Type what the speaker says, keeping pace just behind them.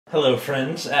Hello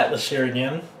friends, Atlas here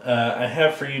again. I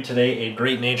have for you today a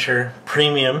Great Nature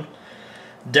Premium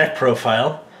deck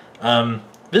profile.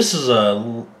 This is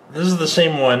the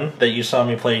same one that you saw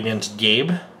me play against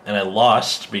Gabe, and I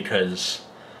lost because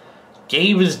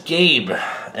Gabe is Gabe,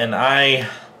 and I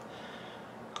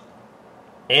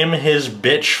am his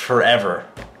bitch forever.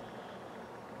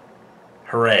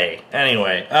 Hooray.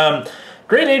 Anyway,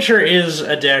 Great Nature is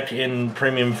a deck in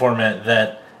Premium format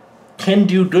that can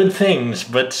do good things,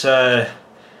 but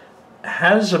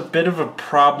has a bit of a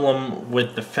problem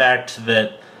with the fact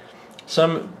that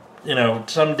some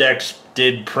decks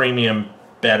did Premium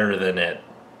better than it.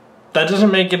 That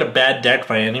doesn't make it a bad deck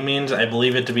by any means. I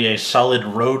believe it to be a solid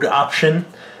road option,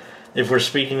 if we're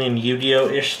speaking in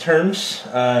Yu-Gi-Oh-ish terms.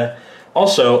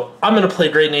 Also, I'm going to play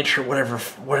Great Nature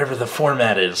whatever the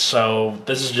format is, so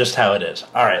this is just how it is.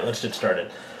 Alright, let's get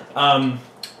started.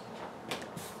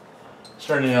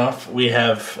 Starting off, we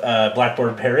have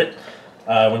Blackboard Parrot.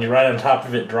 When you ride on top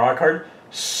of it, draw a card.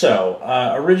 So,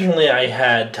 originally I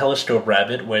had Telescope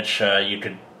Rabbit, which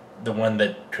the one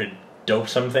that could dope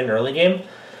something early game.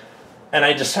 And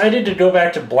I decided to go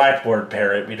back to Blackboard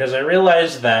Parrot because I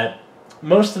realized that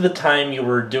most of the time you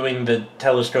were doing the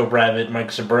Telescope Rabbit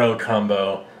Mike Saburo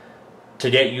combo to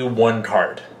get you one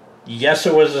card. Yes,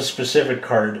 it was a specific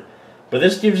card, but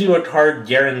this gives you a card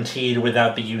guaranteed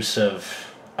without the use of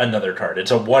another card.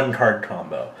 It's a one-card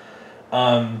combo.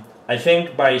 I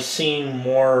think by seeing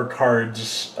more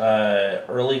cards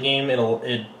early game,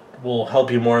 it will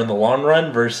help you more in the long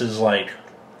run versus like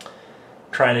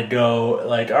trying to go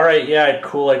like, all right, yeah,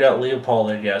 cool, I got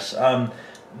Leopold, I guess.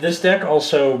 This deck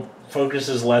also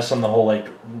focuses less on the whole like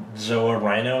Zoa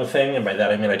Rhino thing, and by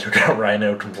that I mean I took out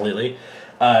Rhino completely.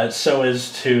 So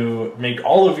as to make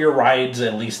all of your rides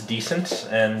at least decent,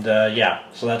 and yeah,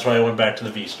 so that's why I went back to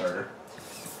the V-Starter.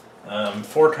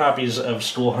 4 copies of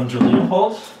School Hunter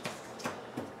Leopold.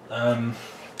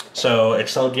 So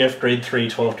Excel Gift, grade 3,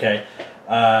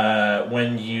 12k.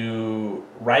 When you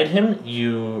ride him,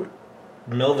 you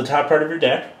mill the top part of your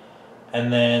deck,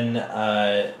 and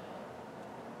then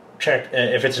check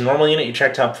if it's a normal unit, you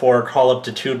check top 4, call up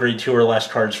to 2 grade 2 or less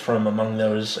cards from among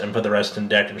those, and put the rest in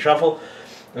deck and shuffle.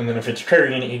 And then if it's a trigger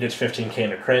unit, he gets 15k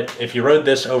and a crit. If you rode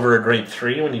this over a grade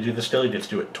 3, when you do the skill, you get to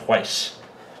do it twice.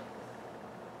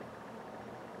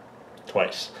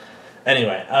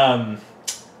 Anyway,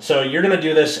 so you're going to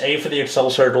do this, A, for the Excel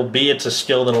Circle, B, it's a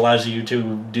skill that allows you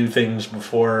to do things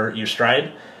before you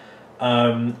stride,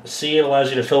 C, it allows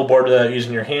you to fill board without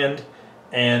using your hand,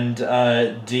 and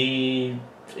D,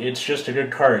 it's just a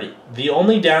good card. The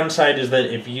only downside is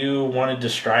that if you wanted to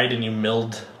stride and you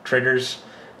milled triggers,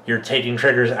 you're taking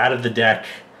triggers out of the deck,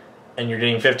 and you're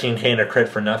getting 15k and a crit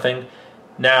for nothing.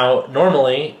 Now,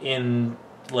 normally, in,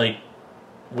 like,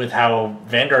 with how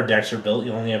Vanguard decks are built,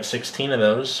 you only have 16 of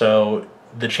those, so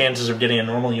the chances of getting a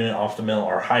normal unit off the mill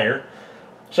are higher.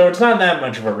 So it's not that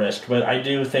much of a risk, but I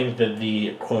do think that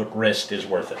the, quote, risk is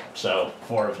worth it. So,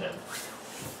 4 of him.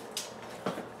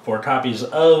 4 copies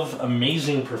of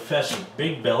Amazing Professor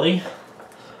Big Belly.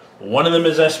 One of them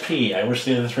is SP. I wish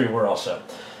the other 3 were also.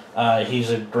 He's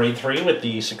a grade 3 with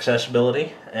the success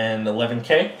ability and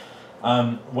 11k.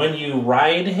 When you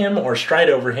ride him or stride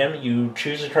over him, you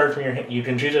choose a card from your you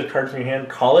can choose a card from your hand,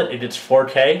 call it, it gets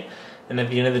 4k, and at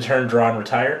the end of the turn, draw and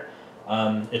retire.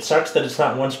 It sucks that it's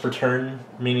not once per turn,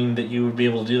 meaning that you would be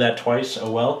able to do that twice. Oh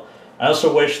well. I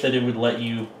also wish that it would let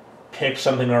you pick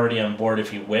something already on board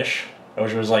if you wish. I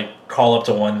wish it was like call up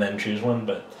to 1, then choose one,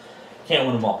 but can't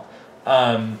win them all.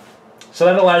 So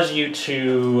that allows you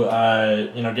to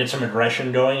get some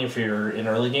aggression going if you're in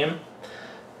early game,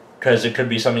 because it could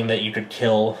be something that you could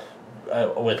kill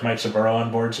with Mike Saburo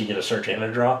on board, so you get a search and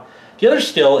a draw. The other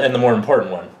skill, and the more important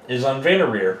one, is on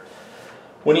Vanguard.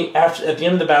 When at the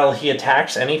end of the battle, he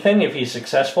attacks anything if he's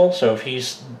successful. So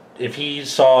if he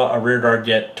saw a rear guard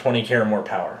get 20k or more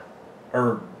power,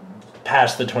 or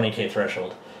past the 20k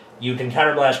threshold, you can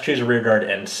counterblast, choose a rear guard,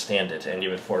 and stand it, and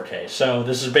give it 4k. So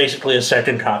this is basically a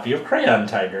second copy of Crayon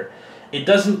Tiger. It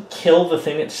doesn't kill the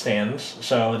thing it stands,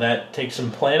 so that takes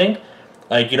some planning.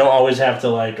 Like, you don't always have to,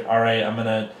 like, alright, I'm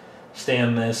gonna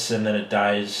stand this, and then it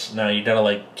dies. No, you gotta,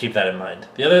 like, keep that in mind.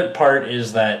 The other part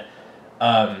is that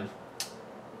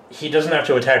he doesn't have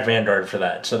to attack Vanguard for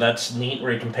that, so that's neat,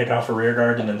 where he can pick off a rear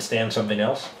guard and then stand something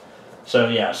else. So,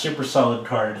 yeah, super solid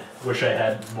card. Wish I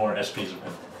had more SPs of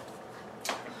him.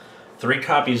 3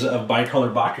 copies of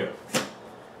Bicolor Baku.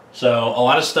 So, a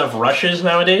lot of stuff rushes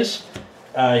nowadays.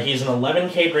 He's an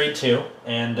 11k grade 2,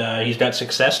 and he's got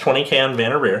success 20k on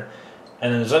Vanna Rear.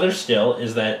 And then his other skill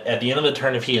is that at the end of the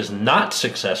turn, if he is not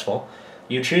successful,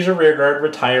 you choose a rear guard,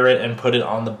 retire it, and put it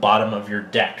on the bottom of your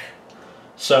deck.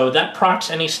 So that procs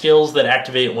any skills that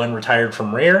activate when retired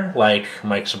from rear, like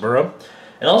Mike's Burrow.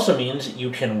 It also means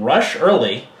you can rush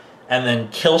early and then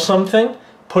kill something,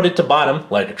 put it to bottom,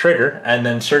 like a trigger, and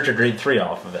then search a grade 3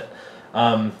 off of it.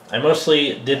 I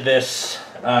mostly did this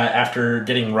after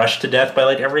getting rushed to death by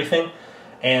like everything.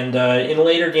 And in a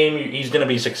later game, he's going to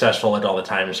be successful at all the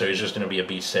time, so he's just going to be a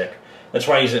beast sick. That's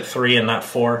why he's at 3 and not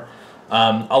 4.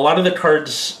 A lot of the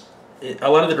cards,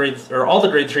 all the grade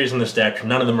 3s in this deck,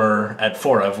 none of them are at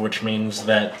 4 of, which means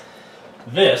that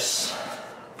this,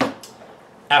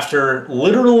 after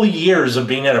literally years of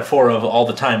being at a 4 of all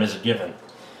the time, is a given.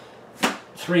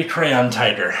 3 Crayon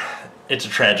Tiger. It's a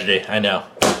tragedy, I know.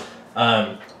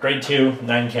 Grade 2,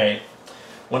 9k.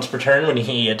 Once per turn, when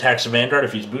he attacks a Vanguard,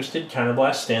 if he's boosted,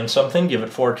 counterblast, stand something, give it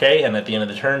 4k, and at the end of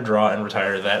the turn, draw and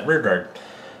retire that rearguard.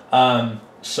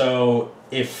 So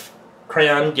if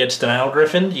Crayon gets Denial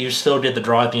Griffin, you still get the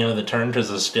draw at the end of the turn because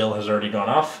the skill has already gone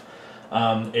off.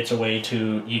 It's a way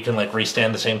to, you can like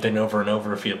restand the same thing over and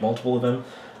over if you have multiple of them.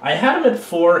 I had him at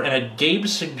 4, and at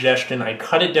Gabe's suggestion, I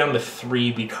cut it down to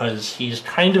 3 because he's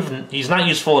not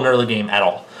useful in early game at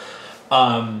all.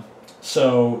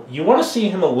 So you want to see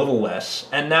him a little less,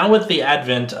 and now with the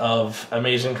advent of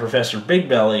Amazing Professor Big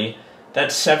Belly,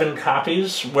 that's 7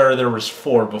 copies where there was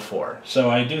 4 before. So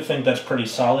I do think that's pretty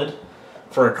solid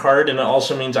for a card, and it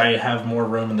also means I have more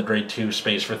room in the grade 2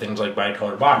 space for things like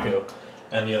Bicolor Baku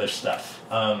and the other stuff.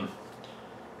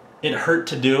 It hurt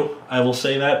to do, I will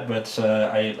say that, but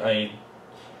I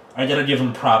gotta give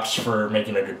him props for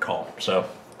making a good call. So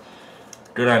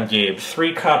good on Gabe.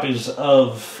 3 copies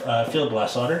of Field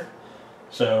Glass Otter.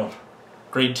 So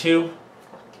grade 2,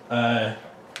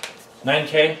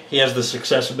 9k. He has the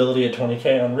success ability at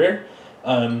 20k on rear.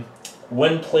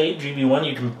 When played GB1,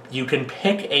 you can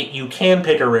pick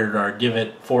a rear guard, give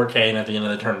it 4k, and at the end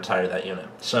of the turn retire that unit.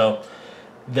 So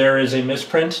there is a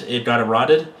misprint. It got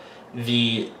eroded.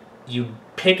 You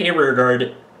pick a rear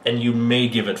guard and you may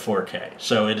give it 4k.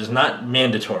 So it is not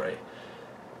mandatory.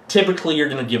 Typically, you're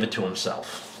going to give it to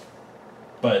himself.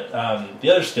 But the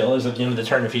other skill is at the end of the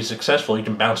turn, if he's successful, you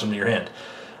can bounce him to your hand.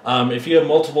 If you have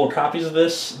multiple copies of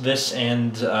this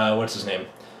and, what's his name?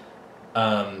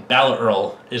 Ballot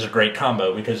Earl is a great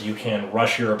combo because you can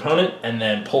rush your opponent and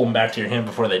then pull them back to your hand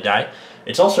before they die.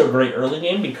 It's also a great early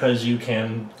game because you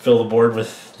can fill the board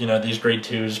with, these grade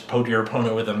 2s, poke your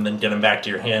opponent with them, then get them back to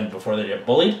your hand before they get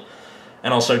bullied,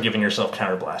 and also giving yourself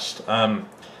counterblast.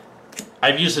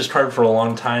 I've used this card for a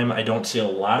long time. I don't see a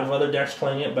lot of other decks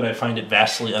playing it, but I find it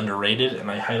vastly underrated,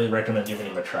 and I highly recommend giving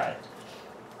him a try.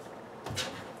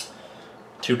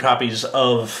 2 copies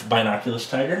of Binoculus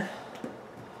Tiger.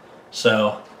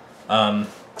 So, 9k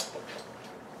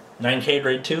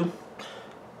grade 2.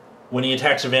 When he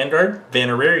attacks a Vanguard,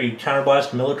 rear, you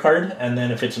counterblast, mill a card, and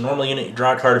then if it's a normal unit, you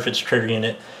draw a card. If it's a trigger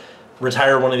unit,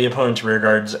 retire one of the opponent's rear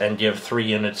guards and give 3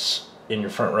 units in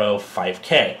your front row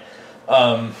 5k.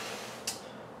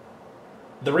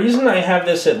 The reason I have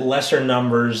this at lesser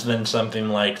numbers than something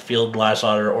like Field Glass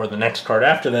Otter or the next card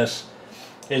after this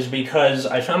is because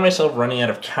I found myself running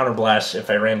out of counterblasts if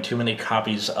I ran too many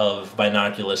copies of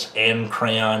Binoculus and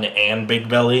Crayon and Big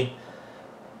Belly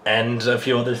and a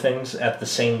few other things at the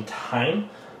same time.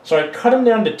 So I cut them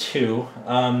down to 2.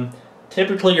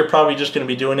 Typically you're probably just going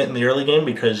to be doing it in the early game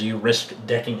because you risk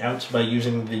decking out by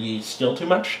using the skill too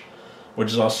much,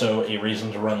 which is also a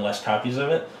reason to run less copies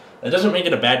of it. That doesn't make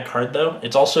it a bad card, though.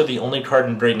 It's also the only card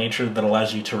in Great Nature that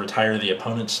allows you to retire the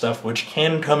opponent's stuff, which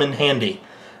can come in handy.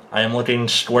 I am looking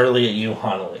squarely at you,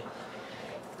 Honolly.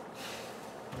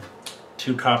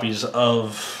 2 copies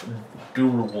of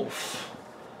Durwolf.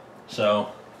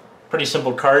 So, pretty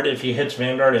simple card. If he hits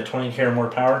Vanguard at 20k or more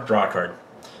power, draw a card.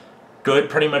 Good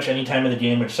pretty much any time in the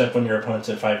game except when your opponent's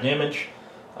at 5 damage.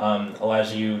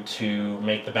 Allows you to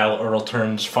make the Battle Earl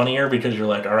turns funnier because you're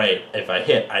like, alright, if I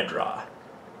hit, I draw.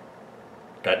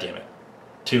 God damn it.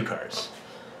 2 cards.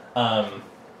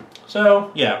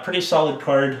 So, yeah, pretty solid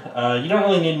card. You don't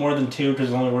really need more than 2 because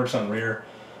it only works on rear.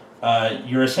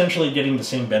 You're essentially getting the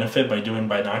same benefit by doing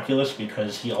Binoculus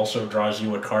because he also draws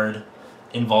you a card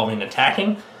involving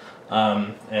attacking.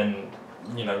 And,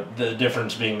 the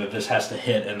difference being that this has to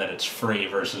hit and that it's free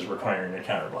versus requiring a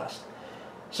counterblast.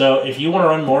 So, if you want to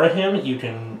run more of him, you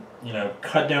can,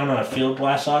 cut down on a Field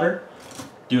Glass Otter,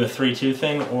 do a 3-2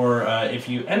 thing, or if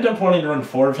you end up wanting to run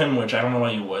 4 of him, which I don't know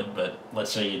why you would, but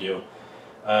let's say you do,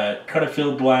 cut a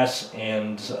Field Glass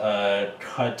and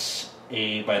cut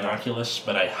a Binoculus,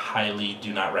 but I highly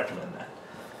do not recommend that.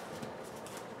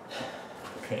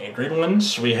 Okay, grade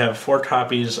 1s, we have 4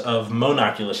 copies of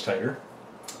Monoculus Tiger.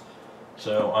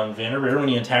 So on Vanguard, when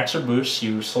he attacks or boosts,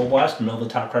 you Soul Blast, mill the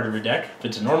top card of your deck. If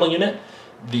it's a normal unit,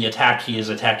 the attack he is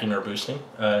attacking or boosting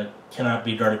cannot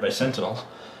be guarded by sentinels.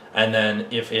 And then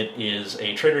if it is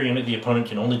a trigger unit, the opponent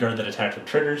can only guard that attack with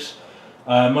triggers.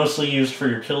 Mostly used for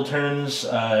your kill turns.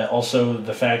 Also,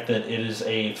 the fact that it is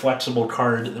a flexible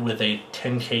card with a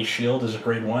 10k shield is a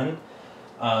grade 1.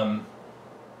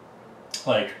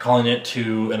 Like, calling it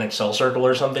to an Excel circle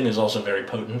or something is also very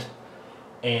potent.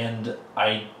 And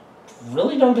I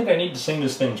really don't think I need to sing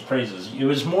this thing's praises. It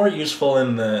was more useful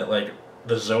in the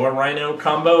Zoa Rhino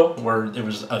combo, where it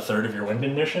was a third of your win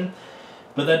condition.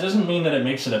 But that doesn't mean that it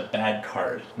makes it a bad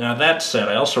card. Now, that said,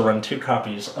 I also run 2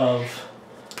 copies of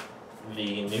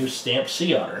the new Stamped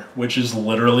Sea Otter, which is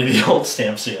literally the old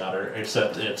Stamped Sea Otter,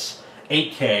 except it's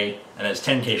 8k and has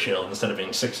 10k shield instead of being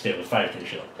 6k with 5k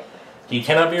shield. He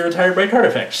cannot be retired by card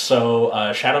effects,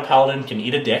 so Shadow Paladin can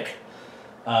eat a dick,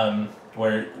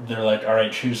 where they're like,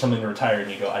 alright, choose something to retire,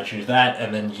 and you go, I choose that,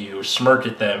 and then you smirk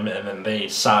at them, and then they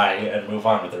sigh and move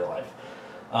on with their life.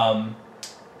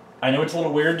 I know it's a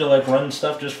little weird to like run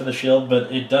stuff just for the shield,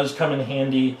 but it does come in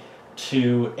handy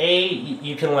to,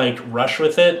 you can like rush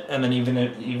with it, and then even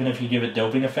if you give it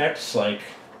doping effects, like,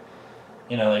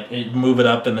 you know, like move it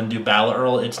up and then do Battle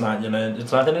Earl, it's not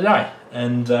gonna die.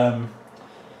 And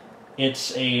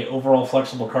it's a overall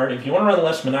flexible card. If you want to run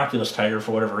less Monoculous Tiger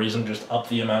for whatever reason, just up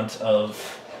the amount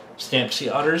of Stamped Sea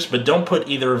Otters, but don't put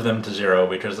either of them to 0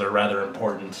 because they're rather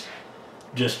important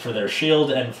just for their shield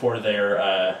and for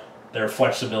their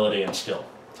flexibility and skill.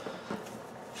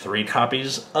 3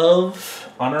 copies of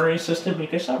Honorary Assistant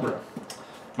Mike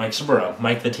Saburo.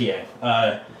 Mike the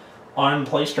TA. On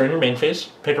place during your main phase,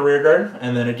 pick a rear guard,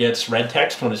 and then it gets red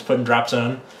text when it's put in drop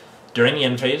zone. During the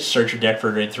end phase, search your deck for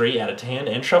a grade 3, add it to hand,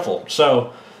 and shuffle.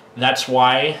 So that's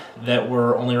why that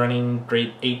we're only running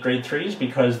 8 grade 3s,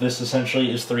 because this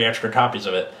essentially is 3 extra copies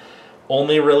of it.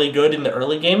 Only really good in the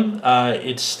early game.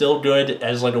 It's still good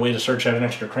as like a way to search out an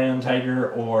extra Crayon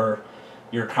Tiger, or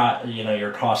your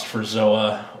cost for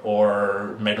Zoa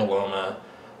or Megaloma,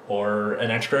 or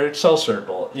an extra Excel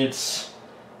circle. It's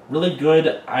really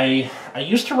good. I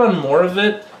used to run more of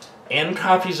it and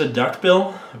copies of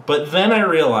Duckbill, but then I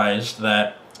realized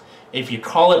that if you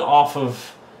call it off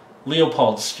of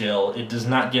Leopold's skill, it does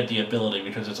not get the ability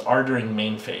because it's R during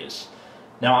main phase.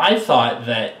 Now, I thought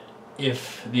that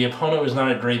if the opponent was not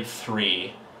at grade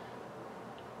 3,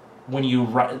 when you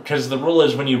ride, because the rule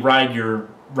is when you ride, your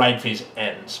ride phase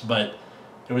ends, but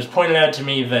it was pointed out to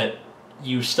me that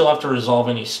you still have to resolve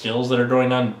any skills that are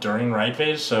going on during ride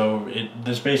phase, so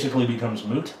this basically becomes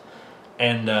moot,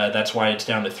 and that's why it's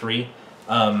down to 3.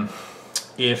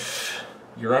 If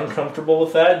you're uncomfortable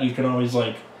with that, you can always,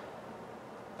 like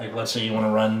let's say you want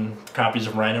to run copies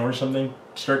of Rhino or something,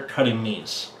 start cutting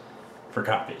these for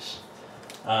copies.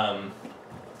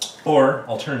 Or,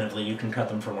 alternatively, you can cut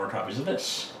them for more copies of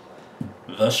this.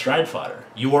 The Stride Fodder.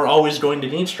 You are always going to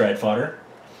need Stride Fodder.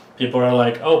 People are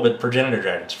like, oh, but Progenitor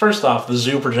Dragons. First off, the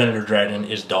Zoo Progenitor Dragon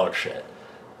is dog shit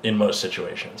in most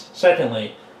situations.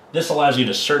 Secondly, this allows you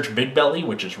to search Big Belly,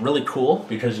 which is really cool,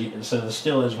 because so the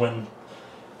skill is when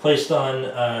placed on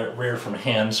rear from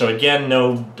hand. So again,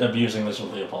 no abusing this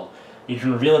with Leopold. You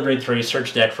can reveal a grade 3,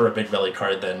 search deck for a Big Belly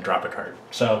card, then drop a card.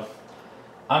 So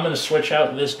I'm going to switch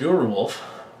out this Guru Wolf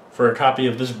for a copy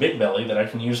of this Big Belly that I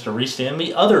can use to restand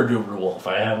the other Guru Wolf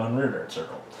I have on rear guard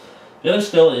circle. The other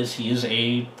skill is he is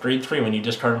a grade 3 when you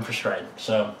discard him for stride.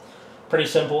 So, pretty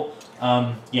simple.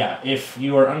 Yeah, if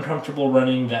you are uncomfortable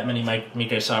running that many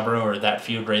Mike Saburo or that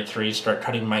few grade 3s, start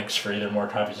cutting mics for either more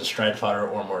copies of Stride Fodder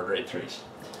or more grade 3s.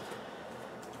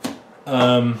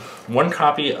 1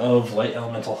 copy of Light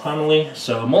Elemental Hanali.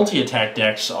 So, multi-attack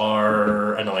decks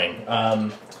are annoying.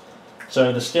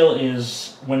 So the skill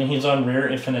is, when he's on rear,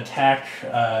 if an attack,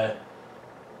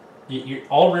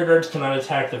 all rear guards cannot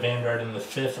attack the Vanguard in the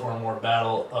 5th or more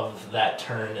battle of that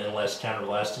turn unless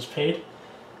Counterblast is paid.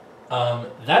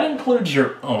 That includes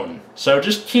your own. So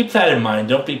just keep that in mind.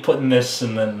 Don't be putting this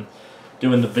and then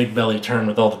doing the Big Belly turn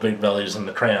with all the Big Bellies and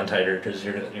the Crayon Tiger, because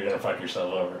you're gonna fuck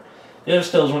yourself over. The other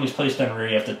skill is when he's placed on rear,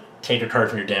 you have to take a card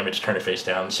from your damage, turn it face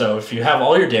down. So if you have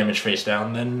all your damage face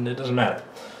down, then it doesn't matter.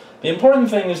 The important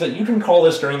thing is that you can call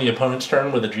this during the opponent's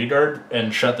turn with a G-Guard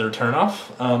and shut their turn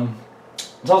off.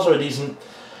 It's also a decent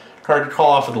card to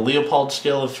call off with a Leopold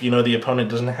skill if you know the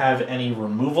opponent doesn't have any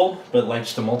removal but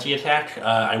likes to multi-attack.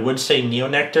 I would say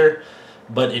Neonectar,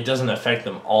 but it doesn't affect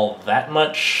them all that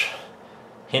much.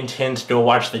 Hint, hint, go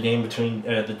watch the games between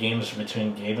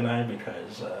Gabe and I,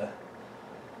 because,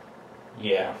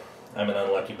 yeah, I'm an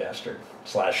unlucky bastard. /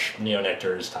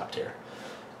 Neonectar is top tier.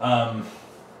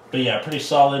 But yeah, pretty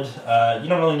solid. You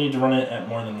don't really need to run it at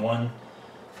more than 1.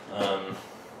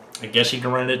 I guess you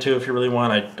can run it at 2 if you really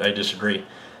want. I disagree.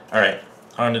 Alright,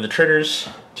 onto the triggers,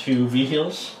 2 V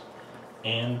heals,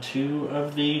 and 2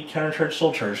 of the countercharge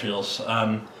soul charge heals.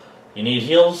 You need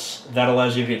heals. That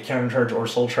allows you to get countercharge or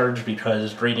soul charge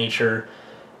because Great Nature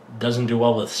doesn't do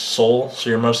well with soul, so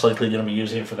you're most likely going to be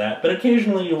using it for that. But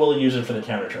occasionally you will use it for the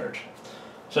countercharge.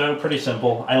 So pretty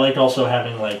simple. I like also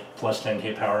having like plus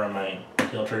 10k power on my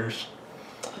heal triggers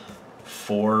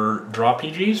for draw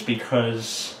PGs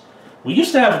because we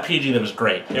used to have a PG that was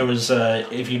great. It was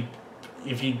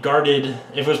if you guarded,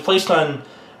 if it was placed on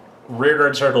rear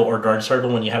guard circle or guard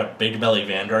circle when you had a big belly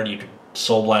Vanguard, you could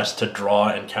Soul Blast to draw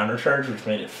and countercharge, which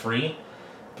made it free.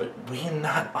 But we're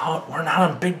not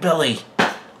on big belly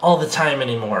all the time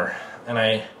anymore, and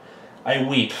I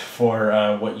weep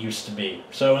for what used to be.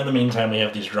 So in the meantime, we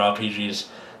have these draw PGs,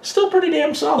 still pretty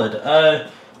damn solid.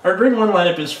 Our Grade 1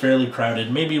 lineup is fairly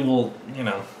crowded. Maybe we'll, you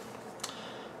know,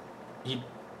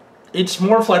 it's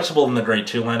more flexible than the Grade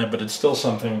 2 lineup, but it's still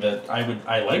something that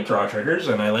I like draw triggers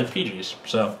and I like PGs.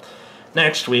 So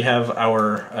next we have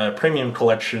our premium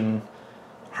collection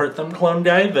Heart Thumb clone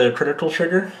guy, the critical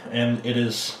trigger, and it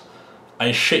is,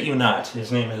 I shit you not,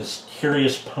 his name is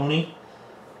Curious Pony.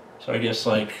 So I guess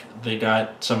like they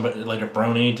got somebody like a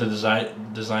brony to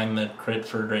design the crit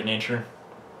for Great Nature.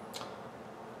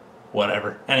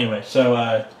 Whatever. Anyway,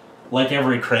 so like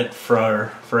every crit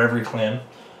for every clan,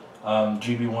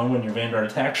 GB1 when your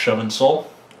Vanguard attacks, shove in soul,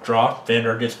 draw,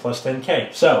 Vanguard gets plus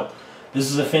 10k. So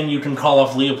this is a thing you can call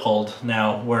off Leopold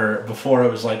now, where before it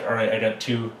was like, alright, I got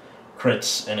 2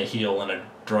 crits and a heal and a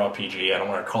draw PG. I don't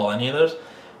want to call any of those.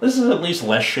 This is at least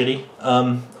less shitty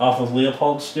off of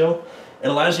Leopold still. It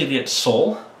allows you to get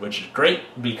soul, which is great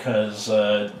because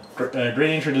Great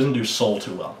Nature doesn't do soul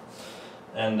too well.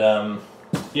 And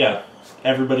yeah,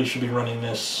 everybody should be running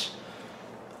this.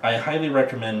 I highly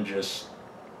recommend just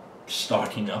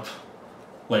stocking up,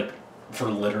 like, for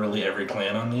literally every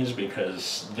clan on these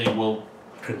because they will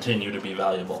continue to be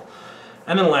valuable.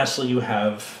 And then lastly, you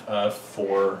have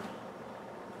 4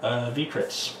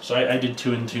 V-crits. So I did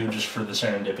 2 and 2 just for the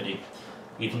serendipity.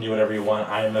 You can do whatever you want.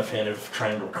 I am a fan of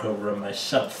Triangle Cobra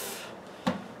myself.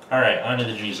 Alright, onto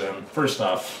the G-Zone. First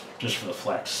off, just for the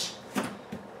flex.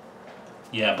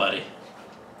 Yeah, buddy.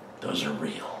 Those are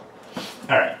real.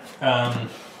 Alright,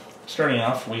 starting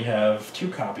off, we have 2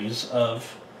 copies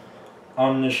of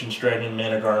Omniscience Dragon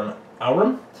Managarmr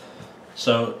Aurum.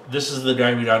 So this is the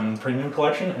guy we got in the Premium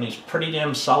Collection, and he's pretty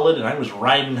damn solid, and I was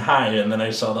riding high, and then I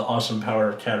saw the awesome power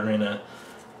of Katarina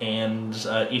and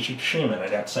Ichikishima, and I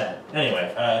got sad.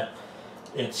 Anyway,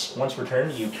 it's once per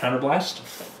turn, you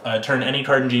counterblast, turn any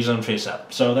card in G-Zone face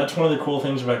up. So that's one of the cool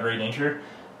things about Great Nature,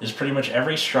 is pretty much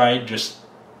every stride just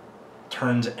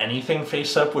turns anything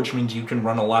face up, which means you can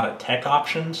run a lot of tech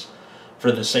options for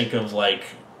the sake of, like,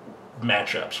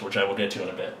 matchups, which I will get to in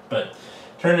a bit. But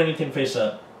turn anything face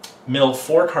up, mill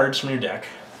 4 cards from your deck,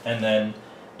 and then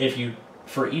if you,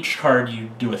 for each card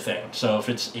you do a thing. So if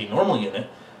it's a normal unit,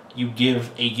 you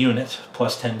give a unit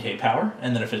plus 10k power,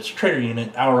 and then if it's a trigger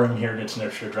unit, Aurum here gets an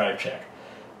extra drive check.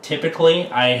 Typically,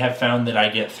 I have found that I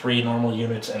get 3 normal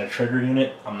units and a trigger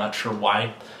unit. I'm not sure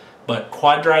why, but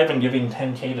quad drive and giving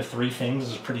 10k to 3 things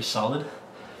is pretty solid.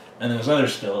 And then his other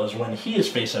skill is when he is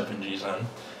face up in G-Zone,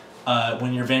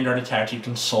 when your Vanguard attacks, you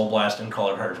can Soul Blast and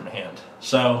call a card from hand.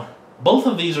 So both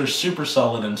of these are super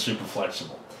solid and super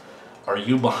flexible. Are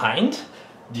you behind?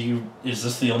 Is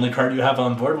this the only card you have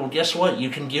on board? Well, guess what? You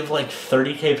can give like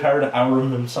 30k power to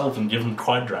Aurum himself and give him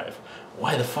quad drive.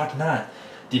 Why the fuck not?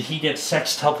 Did he get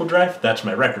sextuple drive? That's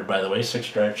my record, by the way,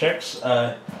 6 drive checks.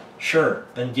 Sure.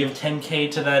 Then give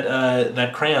 10k to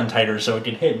that crayon titer so it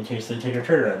can hit in case they take a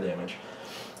turnaround damage.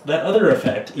 That other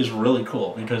effect is really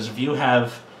cool because if you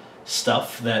have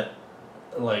stuff that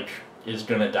like is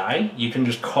gonna die, you can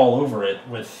just call over it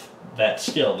with that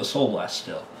skill, the Soul Blast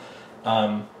skill.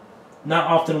 Not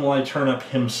often will I turn up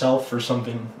himself or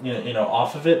something, you know,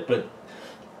 off of it, but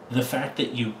the fact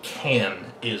that you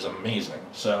can is amazing.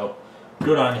 So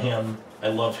good on him. I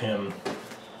love him.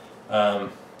 All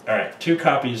right, 2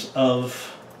 copies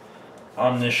of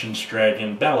Omniscience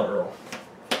Dragon Battle Earl.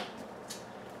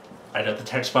 I got the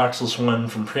text boxless one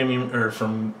from Premium or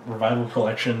from Revival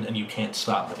Collection, and you can't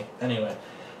stop me. Anyway,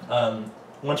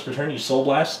 once per turn, you Soul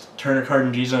Blast, turn a card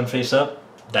in G-Zone face up.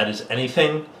 That is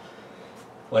anything,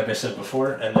 like I said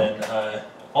before, and then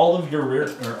all of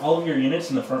your units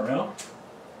in the front row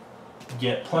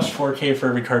get plus 4k for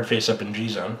every card face up in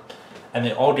G-Zone, and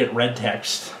they all get red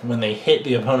text when they hit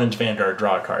the opponent's Vanguard,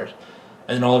 draw a card.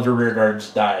 And then all of your rear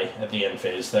guards die at the end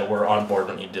phase that were on board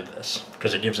when you did this,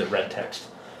 because it gives it red text.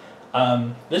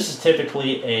 This is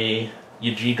typically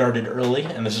you G-guarded early,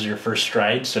 and this is your first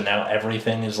stride, so now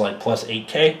everything is like plus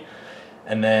 8k,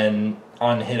 and then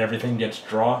on hit everything gets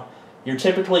draw. You're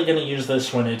typically going to use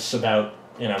this when it's about,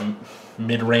 you know,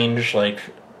 mid-range, like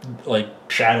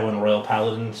Shadow and Royal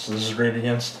Paladins. This is great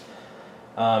against.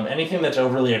 Anything that's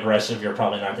overly aggressive, you're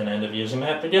probably not going to end up using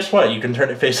that. But guess what? You can turn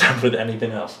it face up with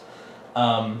anything else.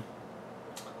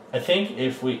 I think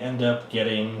if we end up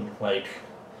getting, like,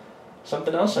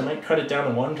 something else, I might cut it down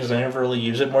to 1 because I never really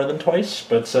use it more than twice.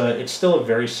 But it's still a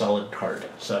very solid card.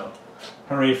 So,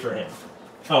 hooray for him.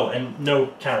 Oh, and no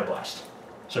counterblast.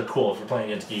 So cool if you're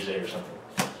playing against Gize or something.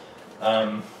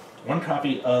 1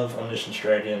 copy of Omniscience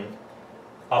Dragon,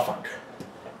 Aurum.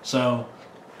 So,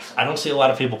 I don't see a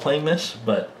lot of people playing this,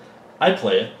 but I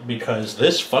play it because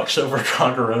this fucks over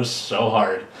Kagero so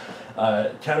hard.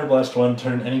 Counterblast 1,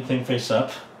 turn anything face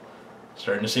up.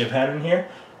 Starting to see a pattern here.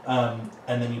 And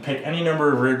then you pick any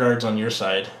number of rear guards on your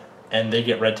side, and they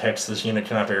get red text, this unit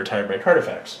cannot be retired by card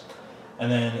effects. And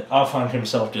then Aurum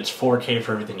himself gets 4k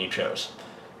for everything you chose.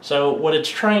 So what it's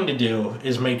trying to do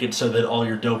is make it so that all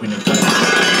your doping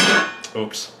effects...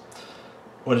 Oops.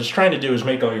 What it's trying to do is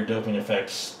make all your doping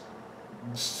effects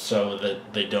so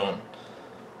that they don't,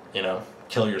 you know,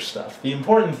 kill your stuff. The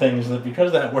important thing is that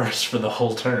because that works for the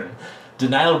whole turn,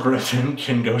 Denial Griffin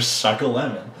can go suck a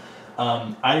lemon.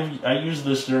 I used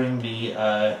this during the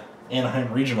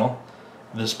Anaheim Regional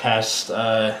this past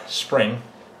spring,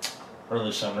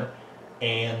 early summer,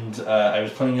 and I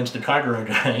was playing against a Kagero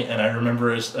guy, and I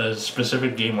remember a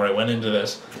specific game where I went into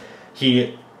this.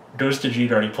 He goes to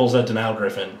G-Guard, he pulls out Denial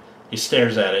Griffin, he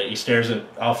stares at it, he stares at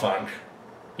Aurum,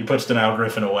 he puts Denial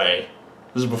Griffin away.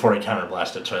 This is before he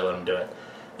counterblasted, so I let him do it.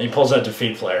 And he pulls out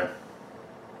Defeat Flare,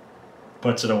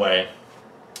 puts it away,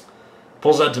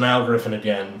 pulls out Denial Griffin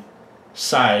again,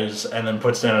 sighs, and then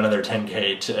puts down another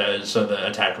 10k so the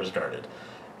attack was guarded.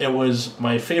 It was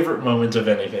my favorite moment of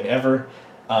anything ever.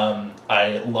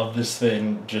 I love this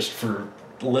thing just for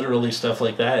literally stuff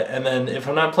like that. And then if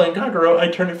I'm not playing Kagero, I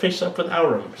turn it face up with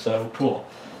Aurum. So cool.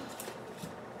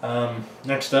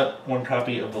 Next up, 1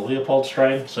 copy of the Leopold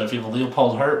Stride. So if you have a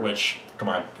Leopold Heart, which, come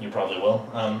on, you probably will,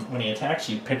 when he attacks,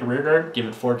 you pick a rear guard, give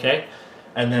it 4k,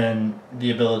 and then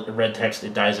the ability red text,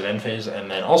 it dies at end phase, and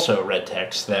then also red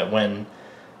text that when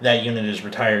that unit is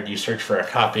retired, you search for a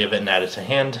copy of it and add it to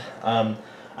hand.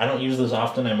 I don't use this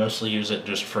often. I mostly use it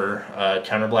just for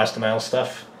counterblast denial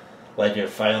stuff. Like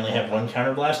if I only have 1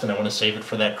 counterblast and I want to save it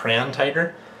for that Crayon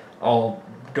Tiger, I'll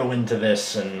go into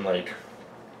this and, like,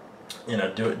 you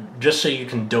know, do it just so you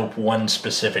can dope 1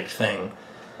 specific thing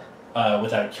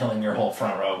without killing your whole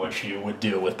front row, which you would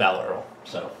do with Battle Earl.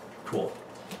 So, cool.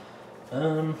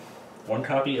 1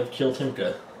 copy of Kill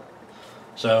Timka.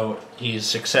 So, he's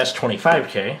success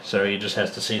 25k, so he just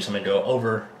has to see something go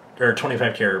over, or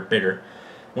 25k or bigger.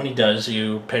 When he does,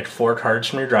 you pick 4 cards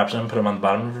from your drop zone, put them on the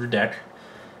bottom of your deck,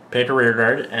 pick a rear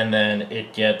guard, and then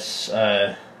it gets,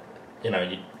 you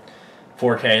know,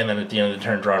 4k, and then at the end of the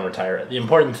turn, draw and retire it. The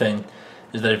important thing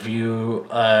is that if you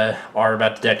are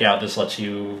about to deck out, this lets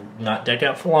you not deck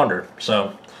out for longer.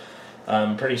 So,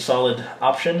 pretty solid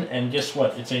option, and guess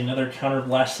what? It's another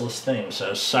counterblastless thing,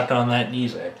 so suck on that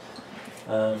Gize.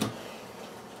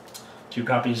 2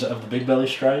 copies of the Big Belly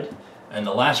Stride, and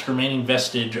the last remaining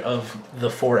vestige of the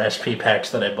 4 SP packs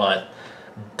that I bought.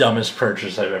 Dumbest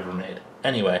purchase I've ever made.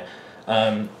 Anyway,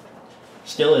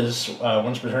 still is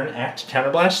once per turn, act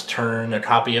counterblast, turn a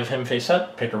copy of him face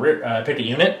up, pick a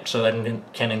unit, so that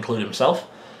can include himself.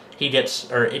 He gets,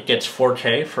 or it gets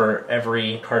 4k for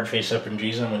every card face up in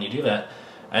G-Zone when you do that.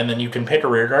 And then you can pick a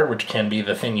rear guard, which can be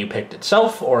the thing you picked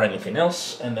itself or anything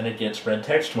else, and then it gets red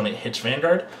text when it hits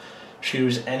Vanguard.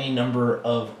 Choose any number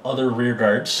of other rear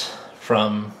guards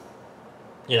from,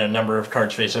 you know, number of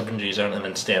cards face up in G-Zone, and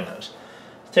then stand those.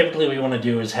 Typically what we want to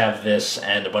do is have this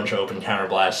and a bunch of open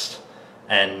counterblast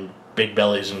and big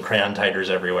bellies and Crayon Tigers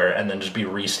everywhere, and then just be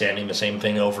restanding the same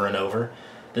thing over and over.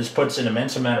 This puts an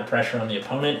immense amount of pressure on the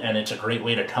opponent, and it's a great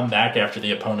way to come back after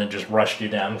the opponent just rushed you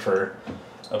down for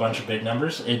a bunch of big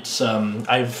numbers. It's,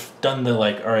 I've done the,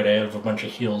 like, alright, I have a bunch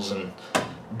of heals and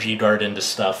G-Guard into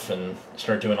stuff and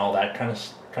start doing all that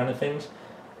kind of things.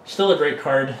 Still a great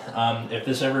card. If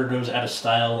this ever goes out of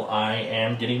style, I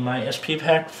am getting my SP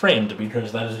pack framed,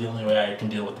 because that is the only way I can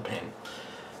deal with the pain.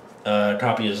 A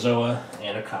copy of Zoa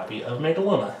and a copy of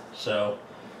Megaloma. So,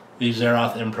 the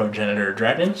Zeroth and Progenitor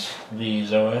Dragons. The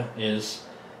Zoa is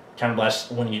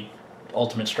counterblast when you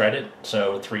ultimate stride it,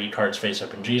 so 3 cards face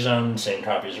up in G-Zone, same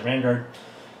copy as your Vanguard.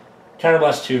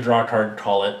 Counterblast 2, draw a card,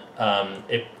 call it.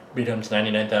 It becomes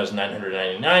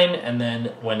 99,999, and then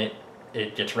when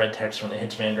it gets red text when it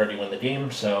hits Vanguard, you win the game.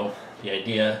 So the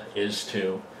idea is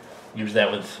to use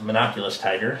that with Monoculous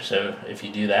Tiger, so if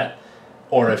you do that,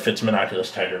 or if it's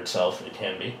Monoculous Tiger itself, it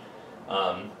can be.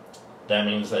 that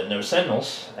means that no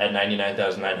Sentinels at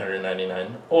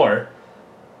 99,999, or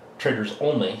triggers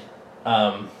only,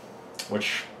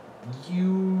 which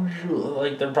usually,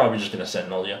 like, they're probably just going to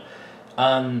Sentinel you.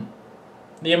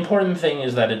 The important thing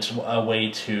is that it's a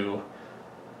way to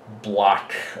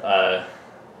block,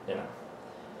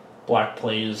 block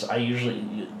plays. I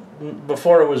usually,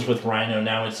 before it was with Rhino,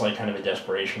 now it's like kind of a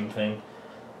desperation thing.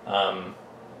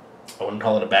 I wouldn't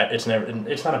call it a bad, it's not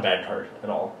a bad card at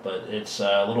all, but it's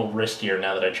a little riskier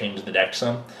now that I changed the deck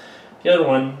some. The other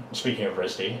one, speaking of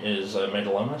risky, is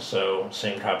Managarmr, so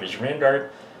same copy as your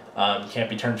Vanguard. Can't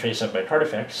be turned face up by card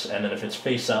effects, and then if it's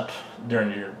face up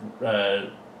during your,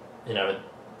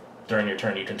 during your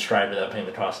turn, you can stride without paying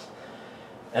the cost.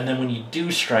 And then when you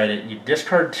do stride it, you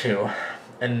discard 2,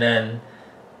 and then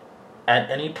at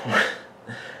any point,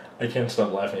 I can't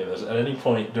stop laughing at this, at any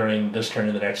point during this turn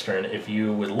or the next turn, if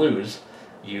you would lose,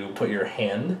 you put your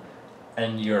hand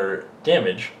and your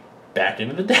damage back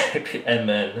into the deck, and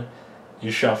then you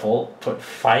shuffle, put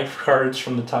 5 cards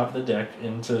from the top of the deck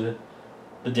into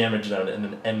the damage zone, and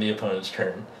then end the opponent's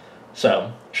turn.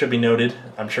 So, should be noted,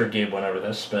 I'm sure Gabe went over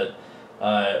this, but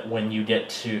when you get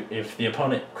to, if the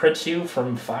opponent crits you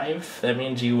from 5, that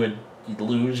means you'd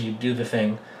lose, you'd do the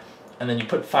thing, and then you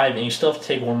put 5, and you still have to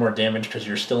take 1 more damage because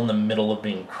you're still in the middle of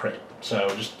being crit. So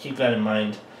just keep that in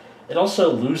mind. It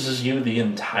also loses you the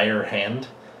entire hand,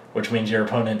 which means your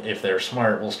opponent, if they're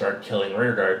smart, will start killing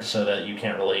rearguard so that you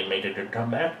can't really make a good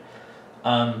comeback.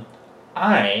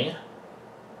 I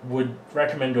would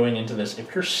recommend going into this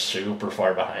if you're super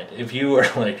far behind. If you are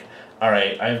like,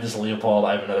 alright, I have this Leopold,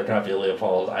 I have another copy of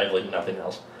Leopold, I have like nothing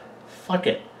else. Fuck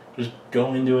it. Just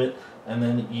go into it. And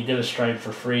then you get a stride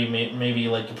for free. Maybe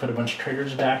like you put a bunch of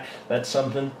triggers back. That's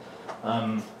something.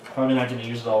 Probably not going to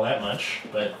use it all that much,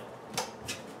 but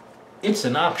it's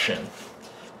an option.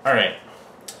 All right.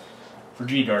 For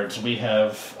G guards, we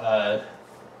have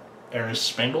Eris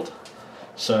Spangled.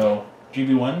 So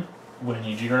GB1, when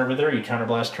you G guard with her, you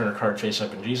counterblast, turn her card face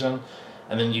up in G zone,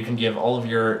 and then you can give all of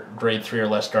your grade 3 or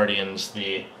less guardians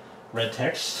the red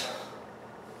text.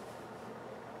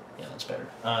 Yeah, that's better.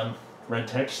 Red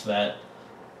text that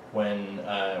when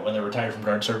they're retired from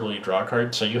guard circle, you draw a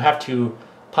card. So you have to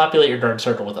populate your guard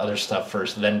circle with other stuff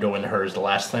first, then go into her as the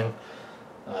last thing.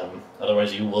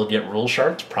 Otherwise, you will get rule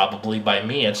shards, probably by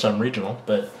me at some regional.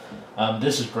 But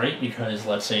this is great because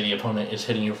let's say the opponent is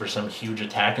hitting you for some huge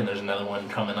attack and there's another one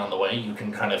coming on the way. You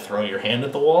can kind of throw your hand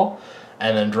at the wall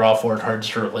and then draw 4 cards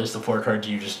to replace the 4 cards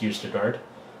you just used to guard.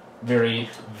 Very,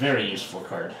 very useful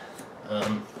card.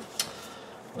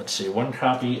 Let's see, 1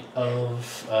 copy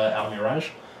of Almirage.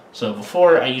 So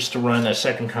before, I used to run a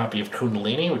 2nd copy of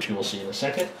Kundalini, which you will see in a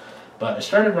second. But I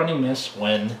started running this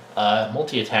when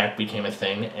multi-attack became a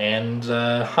thing, and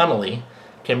Hanali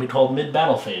can be called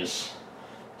mid-battle phase.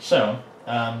 So,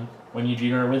 when you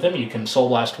G-guard with him, you can Soul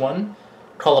Blast 1,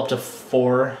 call up to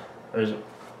 4, or is it?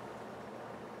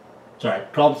 Sorry,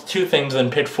 call up to 2 things, then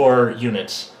pick 4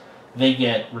 units. They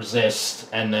get resist,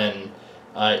 and then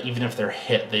even if they're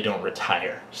hit, they don't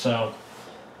retire. So,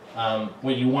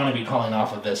 what you want to be calling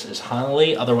off of this is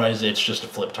Hanali, otherwise it's just a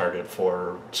flip target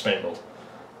for Spangled.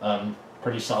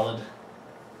 Pretty solid.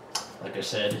 Like I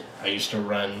said, I used to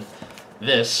run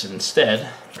this instead,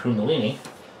 Kundalini,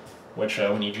 which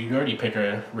when you G-guard, you pick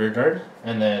a rear guard,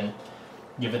 and then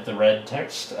give it the red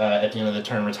text. At the end of the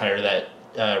turn, retire that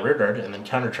rear guard, and then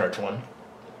countercharge 1.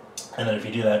 And then if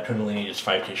you do that, Kundalini gets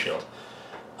 5k shield.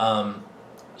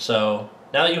 So,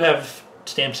 now that you have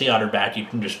Stamp Sea Otter back, you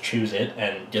can just choose it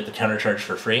and get the countercharge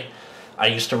for free. I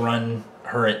used to run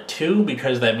her at 2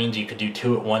 because that means you could do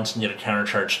 2 at once and get a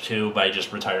countercharge 2 by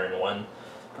just retiring 1.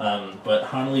 But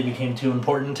Hanali became too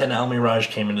important and Almirage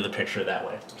came into the picture that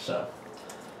way. So,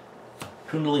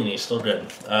 Kundalini, still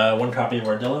good. 1 copy of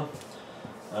Ardillo.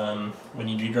 When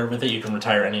you G-guard with it, you can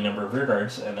retire any number of rear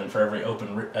guards, and then for every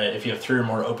open, if you have 3 or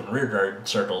more open rear guard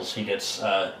circles, he gets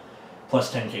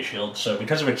plus 10k shield. So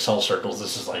because of Excel circles,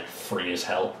 this is like free as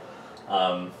hell.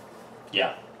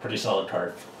 Yeah, pretty solid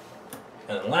card.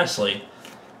 And then lastly,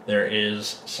 there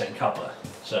is Sankapa.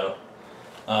 So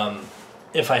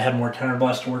if I had more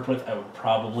Counterblast to work with, I would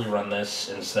probably run this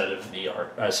instead of the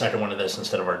second one of this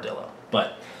instead of Ardillo.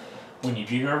 But when you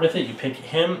G-guard with it, you pick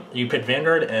him, you pick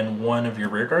Vanguard and 1 of your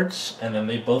rear guards, and then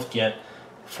they both get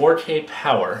 4k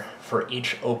power for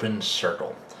each open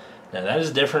circle. Now that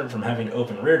is different from having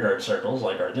open rear guard circles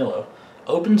like Ardillo.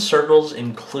 Open circles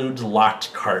includes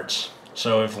locked cards.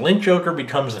 So if Link Joker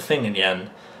becomes a thing again,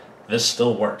 this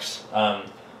still works.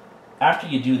 After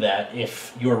you do that,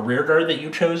 if your rear guard that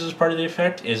you chose as part of the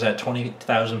effect is at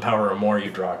 20,000 power or more, you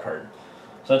draw a card.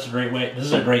 So that's a great way. This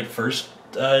is a great first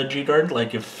G-Guard,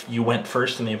 like if you went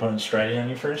first and the opponent's striding on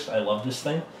you first. I love this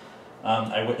thing.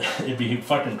 It'd be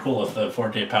fucking cool if the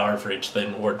 4K power for each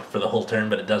thing worked for the whole turn,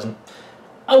 but it doesn't.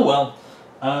 Oh well.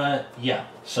 Yeah,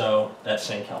 so that's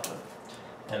St. Kelvin.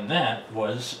 And that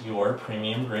was your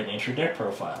premium Great Nature deck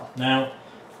profile. Now,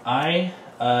 I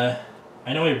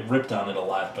know I ripped on it a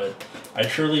lot, but I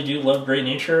truly do love Great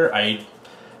Nature.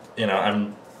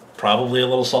 I'm probably a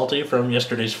little salty from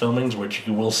yesterday's filmings, which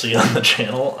you will see on the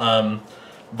channel.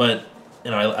 But,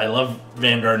 I love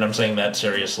Vanguard, and I'm saying that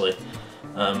seriously.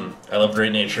 I love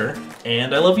Great Nature,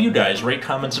 and I love you guys. Rate,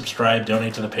 comment, subscribe,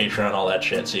 donate to the Patreon, all that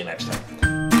shit. See you next time.